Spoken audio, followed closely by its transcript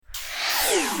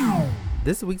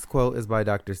This week's quote is by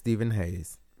Dr. Stephen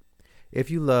Hayes.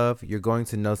 If you love, you're going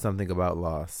to know something about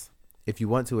loss. If you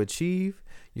want to achieve,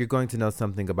 you're going to know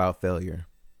something about failure.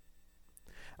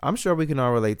 I'm sure we can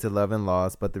all relate to love and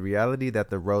loss, but the reality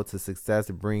that the road to success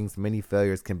brings many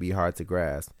failures can be hard to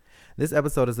grasp. This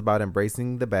episode is about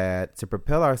embracing the bad to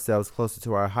propel ourselves closer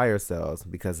to our higher selves,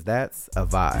 because that's a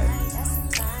vibe.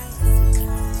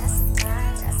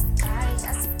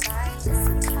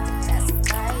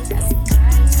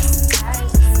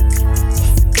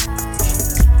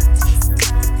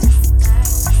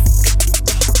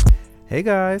 Hey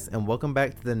guys, and welcome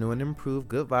back to the new and improved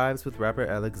Good Vibes with rapper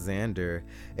Alexander.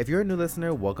 If you're a new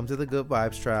listener, welcome to the Good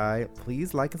Vibes Tribe.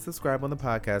 Please like and subscribe on the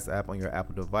podcast app on your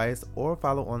Apple device or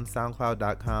follow on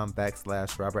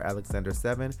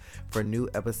SoundCloud.com/RapperAlexander7 for new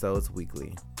episodes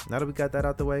weekly. Now that we got that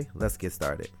out the way, let's get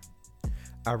started.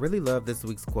 I really love this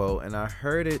week's quote, and I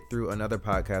heard it through another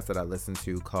podcast that I listened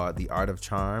to called The Art of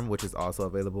Charm, which is also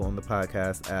available on the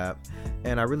podcast app.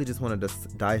 And I really just wanted to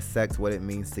dissect what it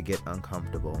means to get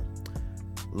uncomfortable.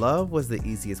 Love was the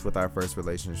easiest with our first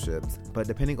relationships, but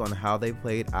depending on how they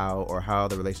played out or how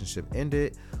the relationship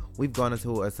ended, we've gone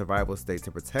into a survival state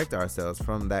to protect ourselves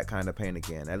from that kind of pain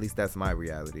again. At least that's my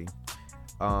reality.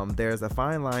 There's a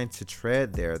fine line to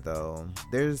tread there, though.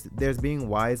 There's being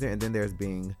wiser, and then there's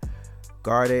being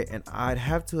guarded, and I'd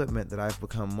have to admit that I've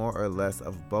become more or less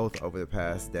of both over the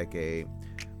past decade.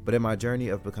 But in my journey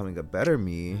of becoming a better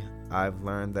me, I've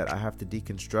learned that I have to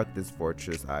deconstruct this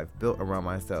fortress I've built around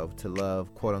myself to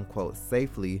love, quote unquote,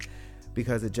 safely,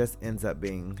 because it just ends up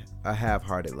being a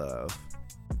half-hearted love.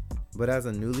 But as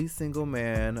a newly single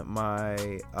man,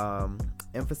 my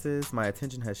emphasis, my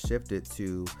attention has shifted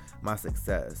to my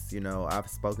success. You know, I've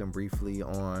spoken briefly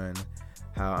on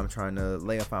how I'm trying to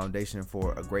lay a foundation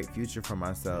for a great future for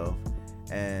myself.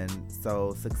 And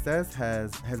so success has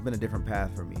been a different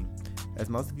path for me. As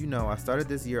most of you know, I started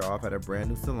this year off at a brand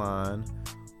new salon,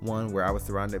 one where I was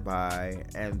surrounded by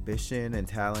ambition and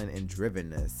talent and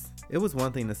drivenness. It was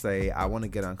one thing to say, I want to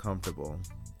get uncomfortable.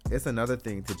 It's another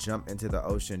thing to jump into the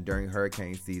ocean during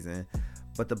hurricane season.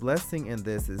 But the blessing in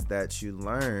this is that you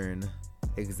learn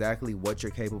exactly what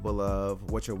you're capable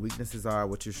of, what your weaknesses are,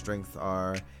 what your strengths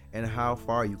are, and how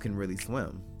far you can really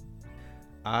swim.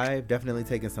 I've definitely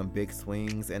taken some big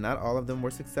swings, and not all of them were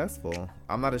successful.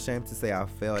 I'm not ashamed to say I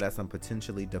failed at some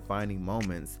potentially defining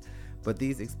moments, but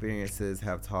these experiences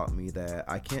have taught me that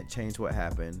I can't change what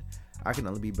happened. I can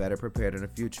only be better prepared in the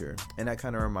future. And that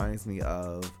kind of reminds me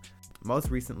of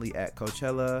most recently at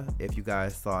Coachella. If you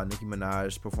guys saw, Nicki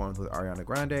Minaj performed with Ariana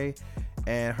Grande,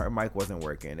 and her mic wasn't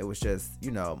working. It was just,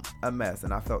 a mess,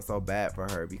 and I felt so bad for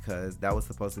her because that was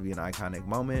supposed to be an iconic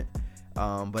moment.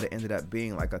 But it ended up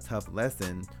being like a tough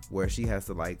lesson where she has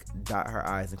to like dot her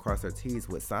I's and cross her T's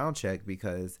with sound check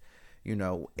because,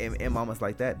 in moments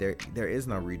like that, there is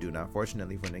no redo. Now,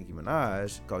 fortunately for Nicki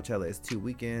Minaj, Coachella is 2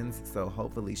 weekends, so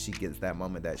hopefully she gets that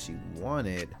moment that she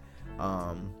wanted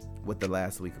with the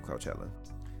last week of Coachella.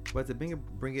 But to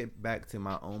bring it back to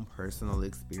my own personal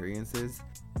experiences,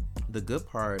 the good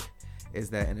part is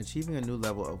that in achieving a new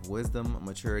level of wisdom,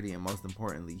 maturity, and most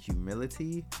importantly,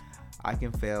 humility, I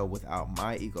can fail without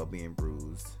my ego being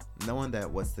bruised, knowing that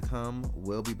what's to come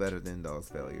will be better than those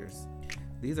failures.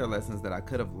 These are lessons that I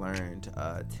could have learned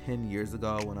 10 years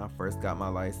ago when I first got my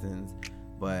license,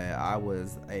 but I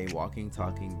was a walking,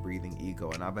 talking, breathing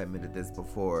ego, and I've admitted this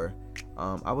before.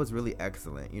 I was really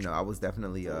excellent. I was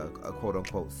definitely a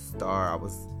quote-unquote star. I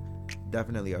was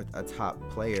definitely a top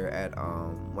player at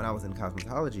when I was in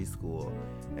cosmetology school,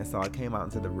 and so I came out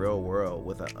into the real world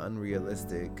with an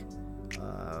unrealistic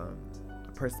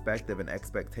perspective and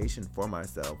expectation for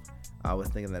myself. I was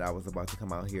thinking that I was about to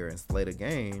come out here and slay the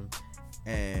game,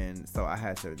 and so I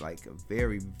had to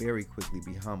very, very quickly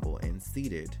be humble and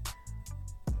seated.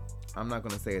 I'm not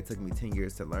going to say it took me 10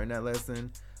 years to learn that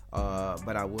lesson,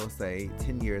 but I will say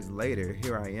 10 years later,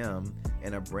 here I am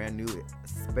in a brand new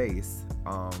space,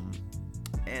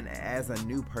 and as a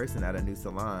new person at a new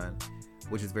salon,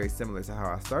 which is very similar to how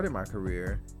I started my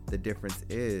career. The difference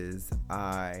is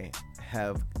I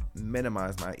have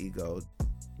minimized my ego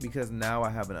because now I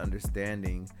have an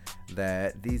understanding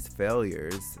that these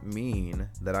failures mean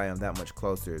that I am that much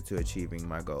closer to achieving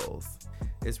my goals.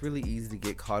 It's really easy to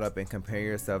get caught up and compare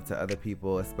yourself to other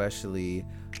people, especially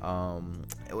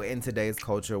in today's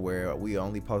culture where we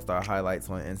only post our highlights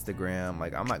on Instagram.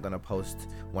 Like, I'm not going to post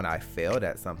when I failed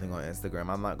at something on Instagram.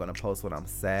 I'm not going to post when I'm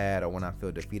sad or when I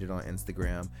feel defeated on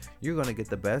Instagram. You're going to get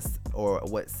the best, or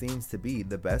what seems to be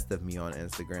the best of me, on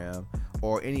Instagram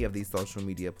or any of these social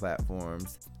media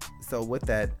platforms. So with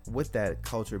that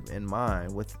culture in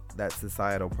mind, with that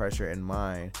societal pressure in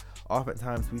mind,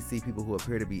 Oftentimes, we see people who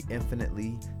appear to be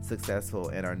infinitely successful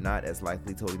and are not as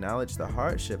likely to acknowledge the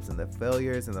hardships and the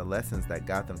failures and the lessons that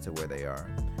got them to where they are.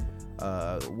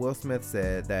 Will Smith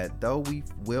said that though we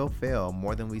will fail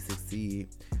more than we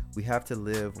succeed, we have to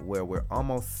live where we're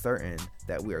almost certain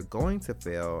that we are going to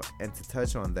fail. And to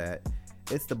touch on that,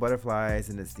 it's the butterflies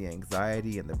and it's the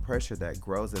anxiety and the pressure that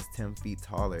grows us 10 feet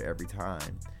taller every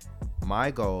time.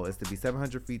 My goal is to be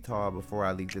 700 feet tall before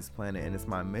I leave this planet, and it's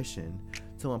my mission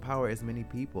to empower as many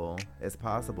people as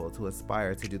possible to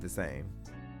aspire to do the same.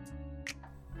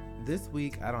 This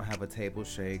week, I don't have a table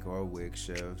shake or a wig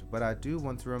shift, but I do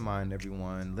want to remind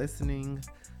everyone listening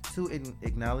to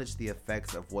acknowledge the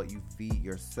effects of what you feed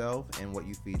yourself and what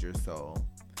you feed your soul.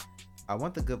 I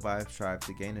want the Good Vibes Tribe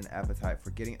to gain an appetite for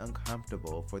getting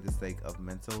uncomfortable for the sake of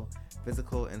mental,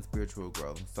 physical, and spiritual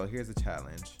growth. So here's a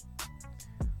challenge.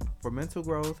 For mental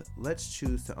growth, let's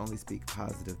choose to only speak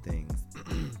positive things.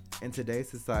 In today's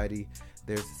society,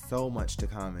 there's so much to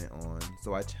comment on,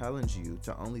 so I challenge you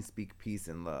to only speak peace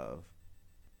and love.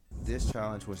 This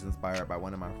challenge was inspired by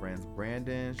one of my friends,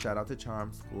 Brandon. Shout out to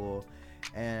Charm School.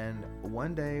 And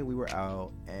one day we were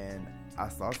out and I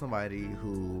saw somebody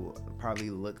who probably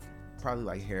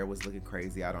like hair was looking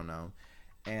crazy, I don't know.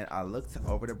 And I looked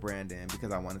over to Brandon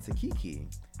because I wanted to kiki.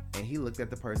 And he looked at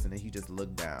the person and he just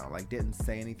looked down, like didn't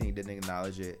say anything, didn't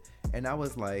acknowledge it. And that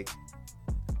was like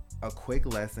a quick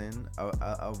lesson,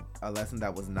 a lesson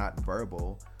that was not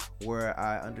verbal, where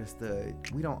I understood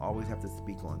we don't always have to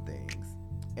speak on things.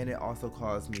 And it also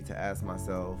caused me to ask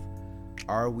myself,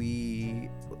 are the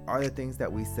things that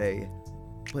we say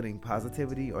putting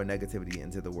positivity or negativity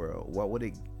into the world? What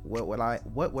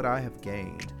would I have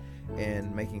gained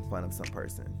in making fun of some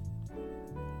person?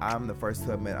 I'm the first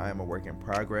to admit I am a work in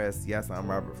progress. Yes, I'm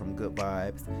Robert from Good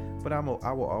Vibes, but I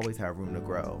will always have room to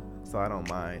grow. So I don't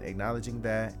mind acknowledging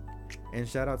that. And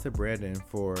shout out to Brandon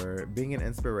for being an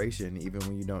inspiration even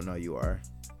when you don't know you are.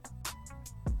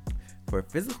 For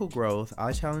physical growth,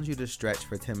 I challenge you to stretch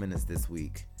for 10 minutes this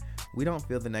week. We don't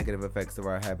feel the negative effects of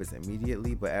our habits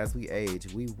immediately, but as we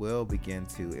age, we will begin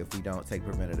to if we don't take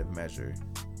preventative measure.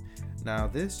 Now,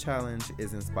 this challenge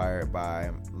is inspired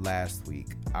by last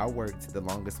week. I worked the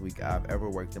longest week I've ever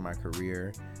worked in my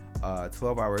career,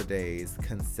 12-hour days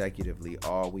consecutively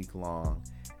all week long.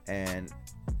 And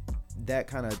that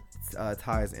kind of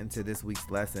ties into this week's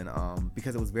lesson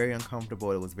because it was very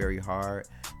uncomfortable. It was very hard.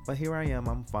 But here I am.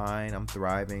 I'm fine. I'm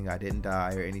thriving. I didn't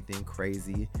die or anything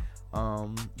crazy.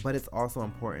 But it's also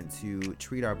important to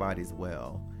treat our bodies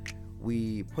well.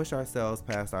 We push ourselves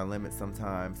past our limits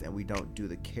sometimes and we don't do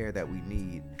the care that we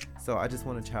need. So I just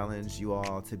want to challenge you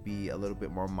all to be a little bit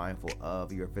more mindful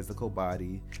of your physical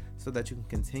body so that you can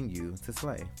continue to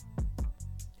slay.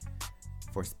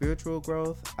 For spiritual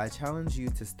growth, I challenge you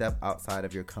to step outside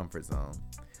of your comfort zone.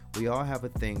 We all have a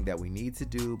thing that we need to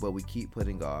do, but we keep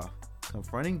putting off.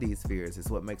 Confronting these fears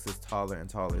is what makes us taller and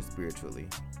taller spiritually.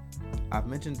 I've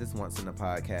mentioned this once in the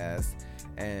podcast,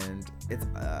 and it's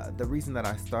the reason that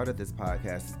I started this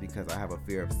podcast is because I have a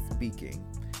fear of speaking.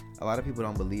 A lot of people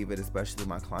don't believe it, especially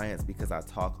my clients, because I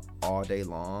talk all day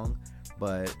long.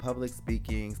 But public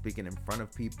speaking in front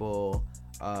of people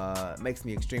makes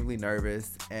me extremely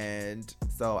nervous, and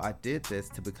so I did this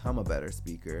to become a better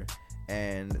speaker,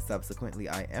 and subsequently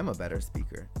I am a better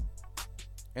speaker.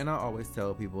 And I always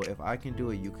tell people, if I can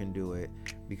do it, you can do it,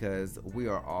 because we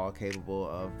are all capable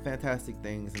of fantastic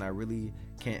things, and I really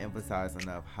can't emphasize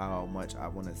enough how much I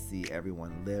want to see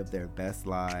everyone live their best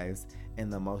lives in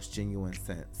the most genuine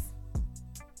sense.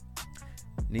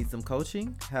 Need some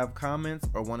coaching? Have comments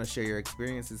or want to share your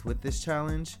experiences with this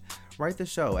challenge? Write the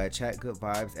show at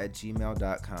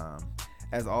chatgoodvibes@gmail.com.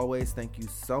 As always, thank you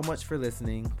so much for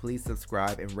listening. Please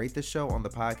subscribe and rate the show on the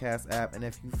podcast app. And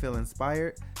if you feel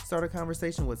inspired, start a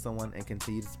conversation with someone and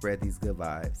continue to spread these good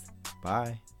vibes.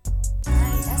 Bye.